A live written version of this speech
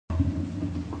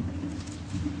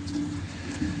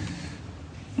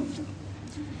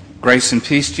Grace and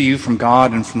peace to you from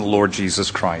God and from the Lord Jesus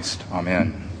Christ.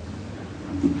 Amen.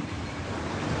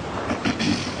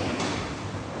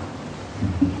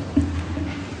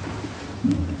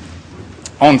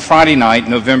 On Friday night,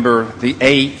 November the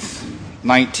 8th,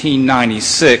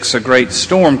 1996, a great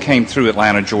storm came through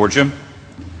Atlanta, Georgia.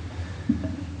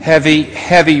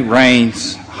 Heavy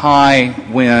rains, high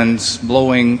winds,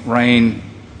 blowing rain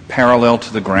parallel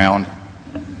to the ground.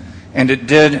 And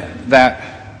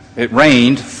it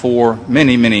rained for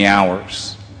many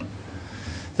hours.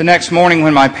 The next morning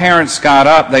when my parents got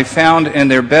up, they found in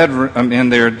their bedroom, in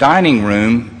their dining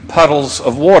room, puddles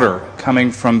of water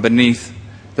coming from beneath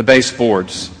the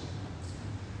baseboards.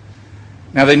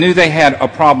 Now they knew they had a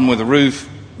problem with the roof,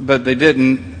 but they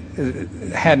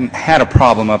hadn't had a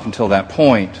problem up until that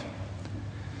point.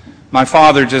 My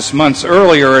father just months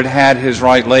earlier had had his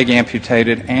right leg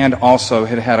amputated and also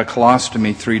had had a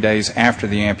colostomy 3 days after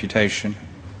the amputation.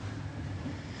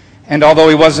 And although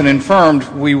he wasn't infirmed,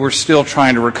 we were still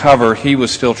trying to recover. He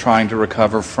was still trying to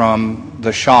recover from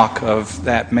the shock of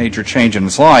that major change in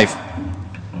his life.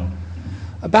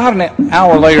 About an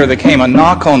hour later, there came a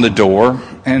knock on the door,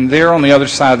 and there on the other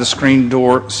side of the screen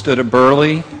door stood a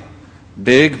burly,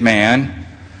 big man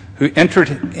who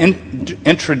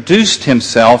introduced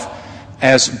himself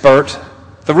as Bert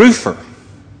the roofer.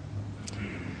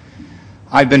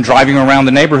 I'd been driving around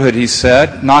the neighborhood, he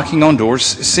said, knocking on doors,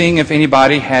 seeing if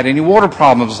anybody had any water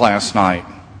problems last night.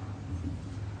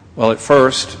 Well, at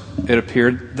first, it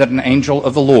appeared that an angel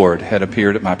of the Lord had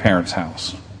appeared at my parents'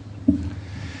 house.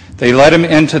 They led him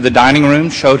into the dining room,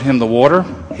 showed him the water.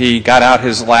 He got out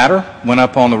his ladder, went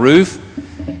up on the roof,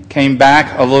 came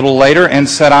back a little later and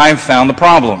said, "I've found the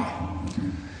problem.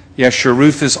 Yes, your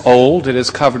roof is old. It is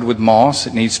covered with moss.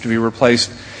 It needs to be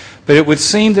replaced. But it would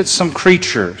seem that some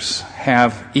creatures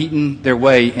have eaten their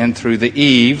way in through the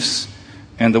eaves,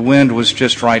 and the wind was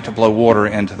just right to blow water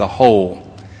into the hole."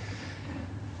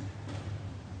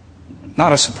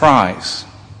 Not a surprise.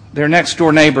 Their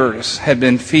next-door neighbors had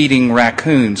been feeding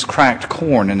raccoons cracked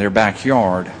corn in their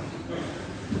backyard.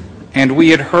 And we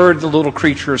had heard the little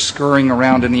creatures scurrying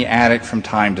around in the attic from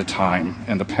time to time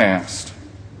in the past.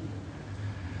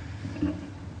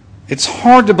 It's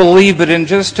hard to believe, but in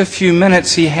just a few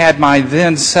minutes he had my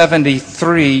then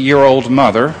 73-year-old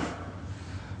mother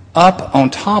up on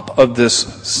top of this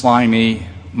slimy,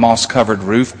 moss-covered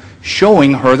roof,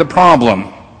 showing her the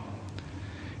problem.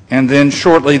 And then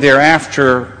shortly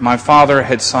thereafter, my father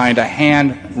had signed a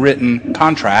handwritten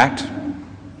contract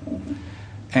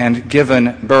and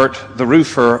given Bert the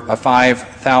roofer a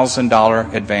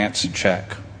 $5,000 advance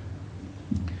check.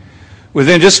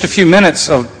 Within just a few minutes,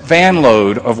 a van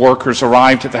load of workers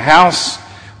arrived at the house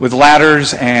with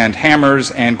ladders and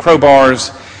hammers and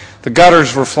crowbars. The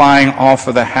gutters were flying off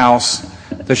of the house.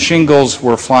 The shingles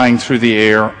were flying through the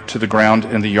air to the ground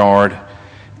in the yard.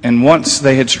 And once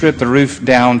they had stripped the roof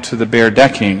down to the bare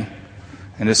decking,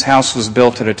 and this house was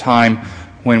built at a time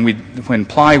when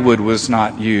plywood was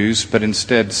not used, but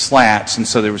instead slats, and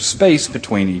so there was space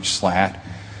between each slat.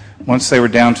 Once they were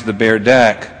down to the bare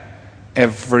deck,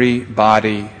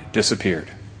 everybody disappeared.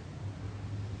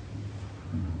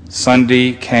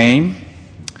 Sunday came,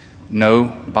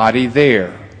 nobody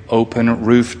there. Open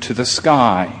roof to the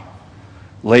sky.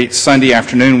 Late Sunday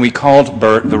afternoon, we called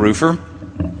Bert the roofer,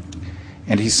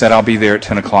 and he said, "I'll be there at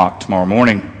 10 o'clock tomorrow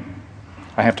morning.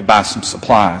 I have to buy some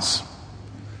supplies."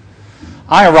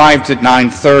 I arrived at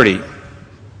 9:30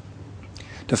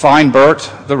 to find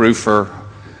Bert the roofer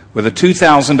with a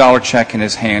 $2,000 check in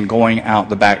his hand going out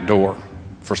the back door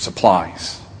for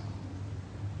supplies.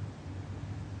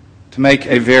 To make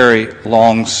a very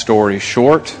long story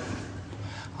short,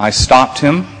 I stopped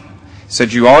him,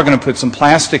 said, "You are going to put some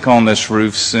plastic on this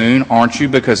roof soon, aren't you,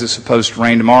 because it's supposed to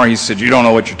rain tomorrow?" He said, "You don't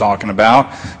know what you're talking about.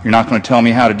 You're not going to tell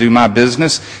me how to do my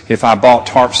business. If I bought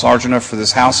tarps large enough for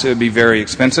this house, it would be very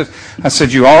expensive." I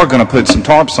said, "You are going to put some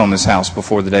tarps on this house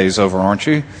before the day is over, aren't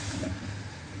you?"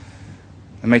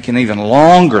 And make an even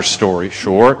longer story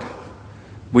short,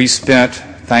 we spent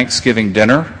Thanksgiving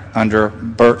dinner under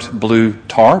Bert Blue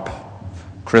tarp,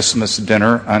 Christmas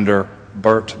dinner under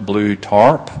Bert Blue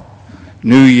tarp,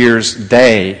 New Year's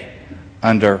Day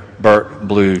under Bert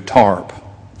Blue tarp,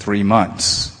 3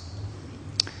 months.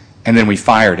 And then we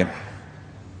fired him.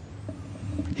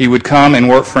 He would come and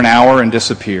work for an hour and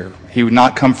disappear. He would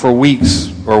not come for weeks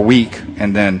or a week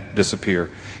and then disappear.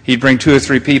 He'd bring 2 or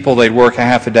 3 people, they'd work a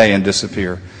half a day and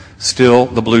disappear. Still,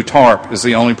 the blue tarp is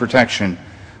the only protection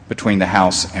between the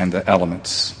house and the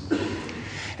elements.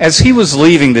 As he was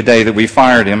leaving the day that we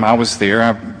fired him, I was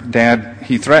there.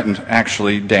 He threatened,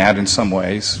 actually, Dad in some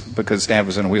ways, because Dad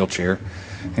was in a wheelchair,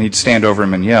 and he'd stand over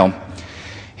him and yell.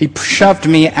 He shoved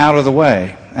me out of the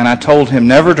way, and I told him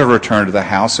never to return to the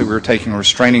house, that we were taking a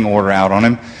restraining order out on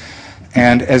him.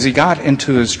 And as he got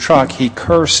into his truck, he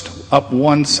cursed up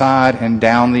one side and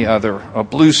down the other, a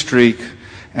blue streak.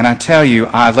 And I tell you,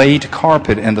 I laid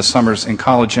carpet in the summers in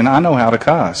college, and I know how to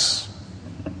cuss.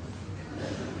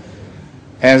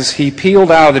 As he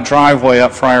peeled out of the driveway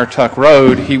up Friar Tuck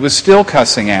Road, he was still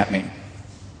cussing at me.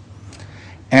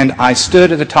 And I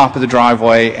stood at the top of the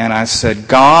driveway and I said,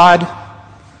 God,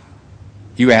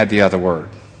 you add the other word.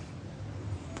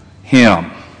 Him.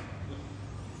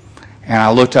 And I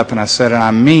looked up and I said, and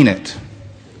I mean it.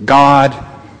 God.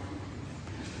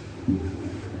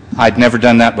 I'd never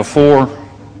done that before.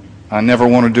 I never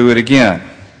want to do it again.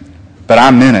 But I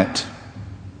meant it.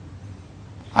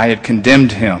 I had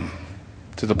condemned him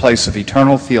to the place of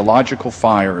eternal theological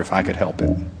fire if I could help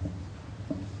it.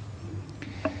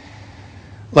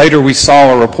 Later we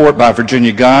saw a report by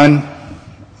Virginia Gunn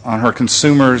on her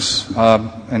consumers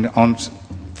and on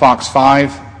Fox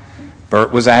 5.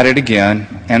 Bert was at it again,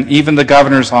 and even the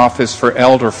governor's office for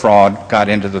elder fraud got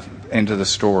into the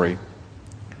story.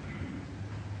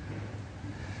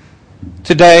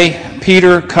 Today,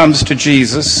 Peter comes to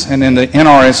Jesus, and in the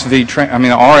RSV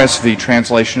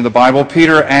translation of the Bible,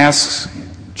 Peter asks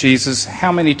Jesus,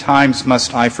 how many times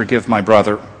must I forgive my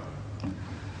brother?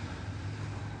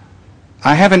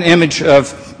 I have an image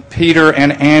of Peter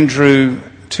and Andrew,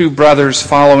 two brothers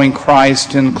following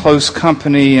Christ in close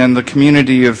company and the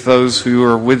community of those who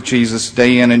are with Jesus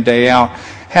day in and day out,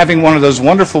 having one of those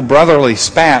wonderful brotherly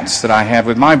spats that I have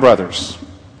with my brothers,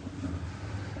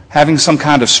 having some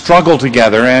kind of struggle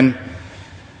together. And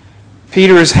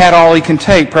Peter has had all he can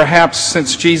take. Perhaps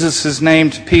since Jesus has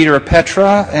named Peter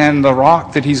Petra and the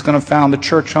rock that he's going to found the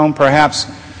church on, perhaps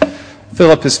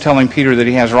Philip is telling Peter that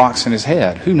he has rocks in his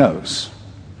head. Who knows?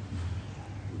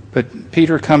 But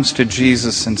Peter comes to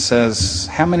Jesus and says,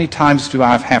 how many times do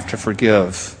I have to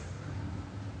forgive?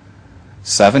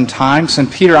 7 times?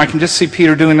 And Peter, I can just see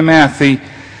Peter doing the math. The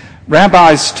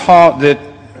rabbis taught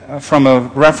that, from a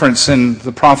reference in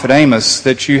the prophet Amos,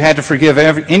 that you had to forgive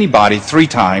anybody 3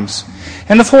 times.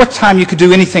 And the 4th time you could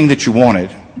do anything that you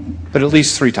wanted, but at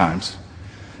least 3 times.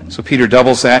 So Peter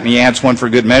doubles that and he adds one for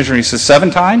good measure and he says,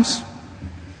 7 times?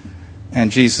 And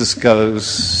Jesus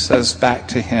says back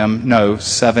to him, no,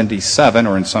 77,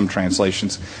 or in some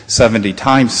translations, 70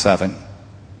 times 7.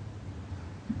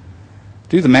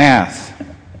 Do the math.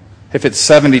 If it's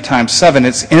 70 times 7,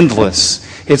 it's endless.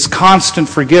 It's constant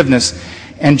forgiveness.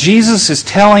 And Jesus is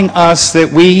telling us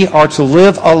that we are to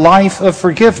live a life of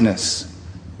forgiveness.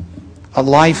 A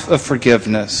life of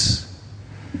forgiveness.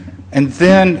 And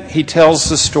then he tells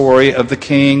the story of the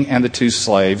king and the 2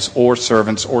 slaves, or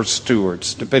servants, or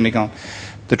stewards, depending on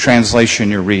the translation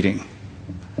you're reading.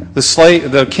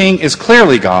 The king is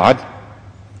clearly God,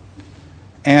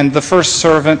 and the first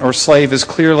servant or slave is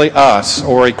clearly us,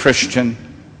 or a Christian.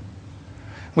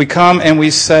 We come and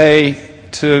we say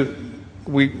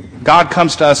God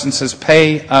comes to us and says,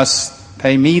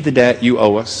 pay me the debt you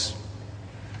owe us.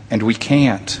 And we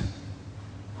can't.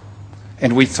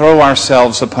 And we throw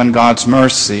ourselves upon God's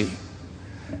mercy.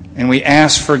 And we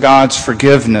ask for God's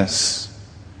forgiveness.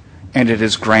 And it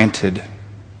is granted.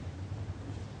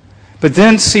 But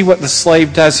then see what the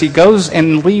slave does. He goes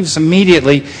and leaves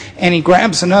immediately. And he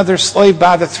grabs another slave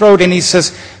by the throat and he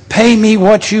says, pay me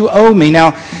what you owe me.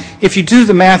 Now, if you do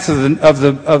the math of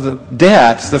the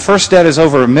debt, the first debt is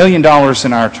over $1 million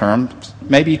in our terms,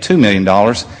 maybe $2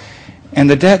 million. And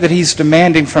the debt that he's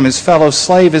demanding from his fellow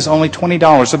slave is only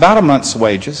 $20, about a month's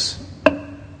wages.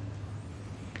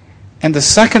 And the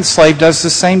second slave does the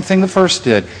same thing the first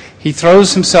did. He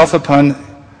throws himself upon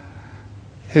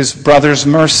his brother's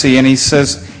mercy and he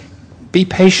says, be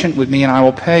patient with me and I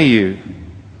will pay you.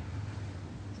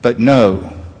 But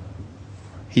no,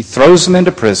 he throws him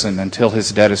into prison until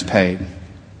his debt is paid.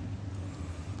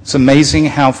 It's amazing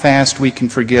how fast we can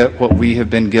forget what we have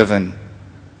been given.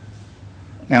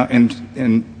 Now,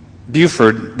 in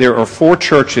Buford, there are 4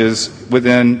 churches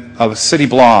within a city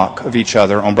block of each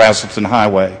other on Brazelton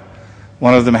Highway.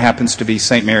 One of them happens to be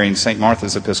St. Mary and St.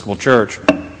 Martha's Episcopal Church,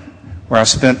 where I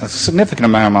spent a significant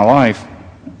amount of my life.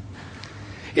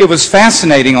 It was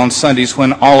fascinating on Sundays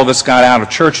when all of us got out of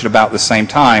church at about the same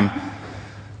time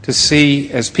to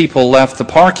see, as people left the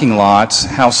parking lots,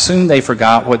 how soon they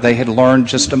forgot what they had learned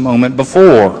just a moment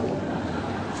before.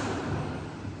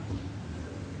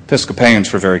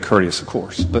 Episcopalians were very courteous, of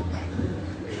course, but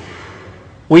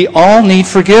we all need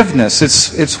forgiveness.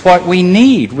 It's what we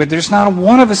need. There's not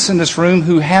one of us in this room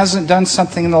who hasn't done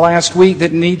something in the last week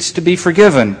that needs to be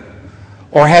forgiven,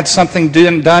 or had something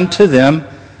done to them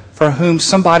for whom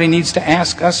somebody needs to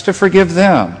ask us to forgive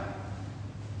them.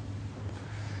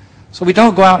 So we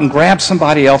don't go out and grab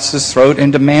somebody else's throat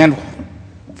and demand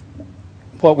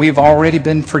what we've already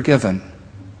been forgiven.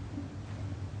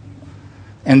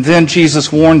 And then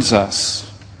Jesus warns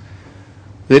us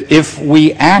that if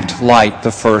we act like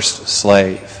the first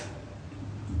slave,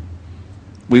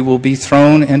 we will be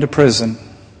thrown into prison,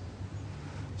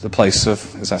 the place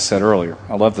of, as I said earlier,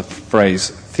 I love the phrase,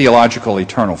 theological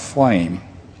eternal flame.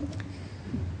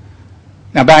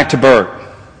 Now back to Bert.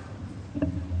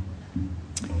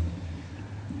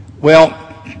 Well,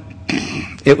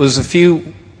 it was a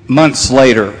few months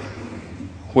later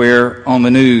where on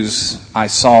the news I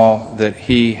saw that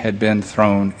he had been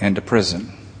thrown into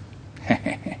prison.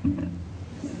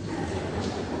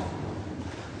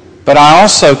 But I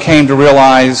also came to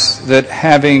realize that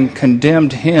having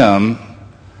condemned him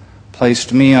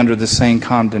placed me under the same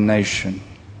condemnation.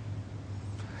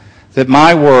 That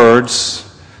my words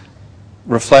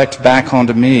reflect back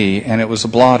onto me, and it was a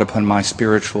blot upon my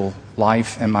spiritual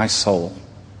life and my soul.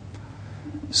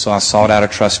 So I sought out a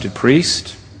trusted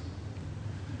priest,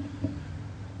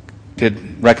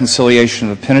 did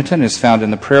reconciliation of the penitent, is found in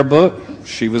the prayer book.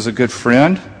 She was a good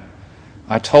friend.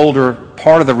 I told her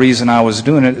part of the reason I was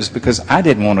doing it is because I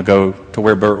didn't want to go to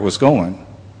where Bert was going.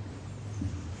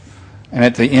 And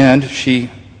at the end, she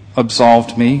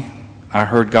absolved me. I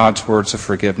heard God's words of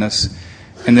forgiveness.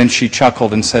 And then she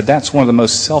chuckled and said, "That's one of the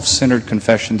most self-centered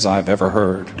confessions I've ever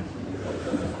heard."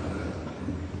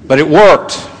 But it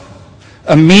worked.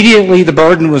 Immediately the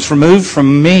burden was removed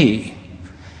from me.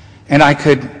 And I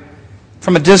could,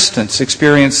 from a distance,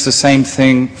 experience the same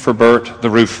thing for Bert the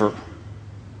roofer.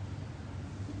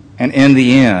 And in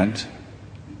the end,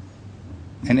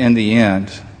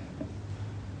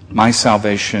 my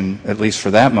salvation, at least for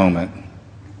that moment,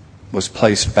 was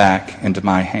placed back into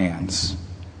my hands.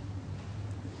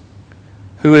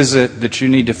 Who is it that you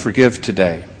need to forgive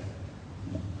today?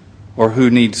 Or who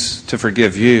needs to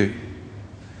forgive you?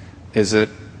 Is it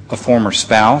a former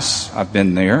spouse? I've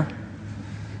been there.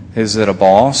 Is it a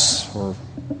boss? Or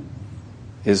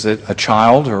is it a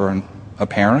child or a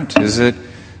parent? Is it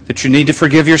that you need to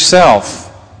forgive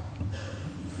yourself?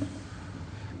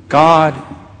 God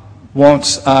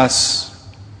wants us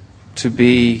to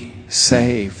be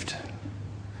saved.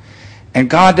 And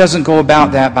God doesn't go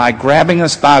about that by grabbing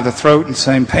us by the throat and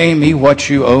saying, "Pay me what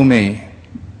you owe me."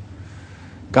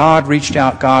 God reached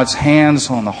out God's hands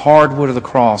on the hardwood of the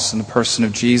cross in the person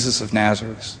of Jesus of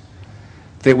Nazareth,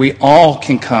 that we all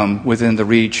can come within the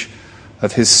reach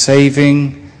of His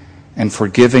saving and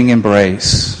forgiving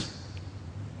embrace.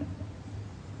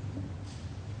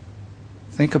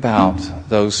 Think about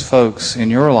those folks in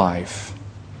your life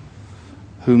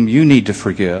whom you need to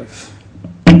forgive.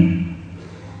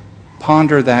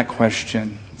 Ponder that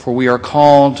question, for we are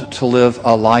called to live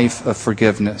a life of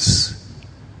forgiveness.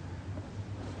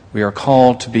 We are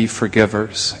called to be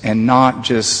forgivers, and not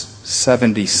just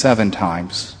 77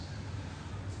 times,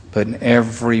 but in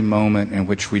every moment in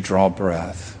which we draw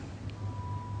breath.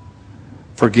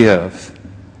 Forgive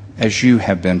as you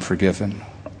have been forgiven.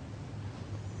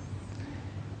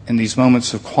 In these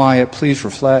moments of quiet, please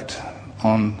reflect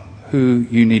on who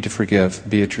you need to forgive,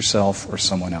 be it yourself or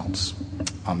someone else.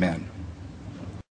 Amen.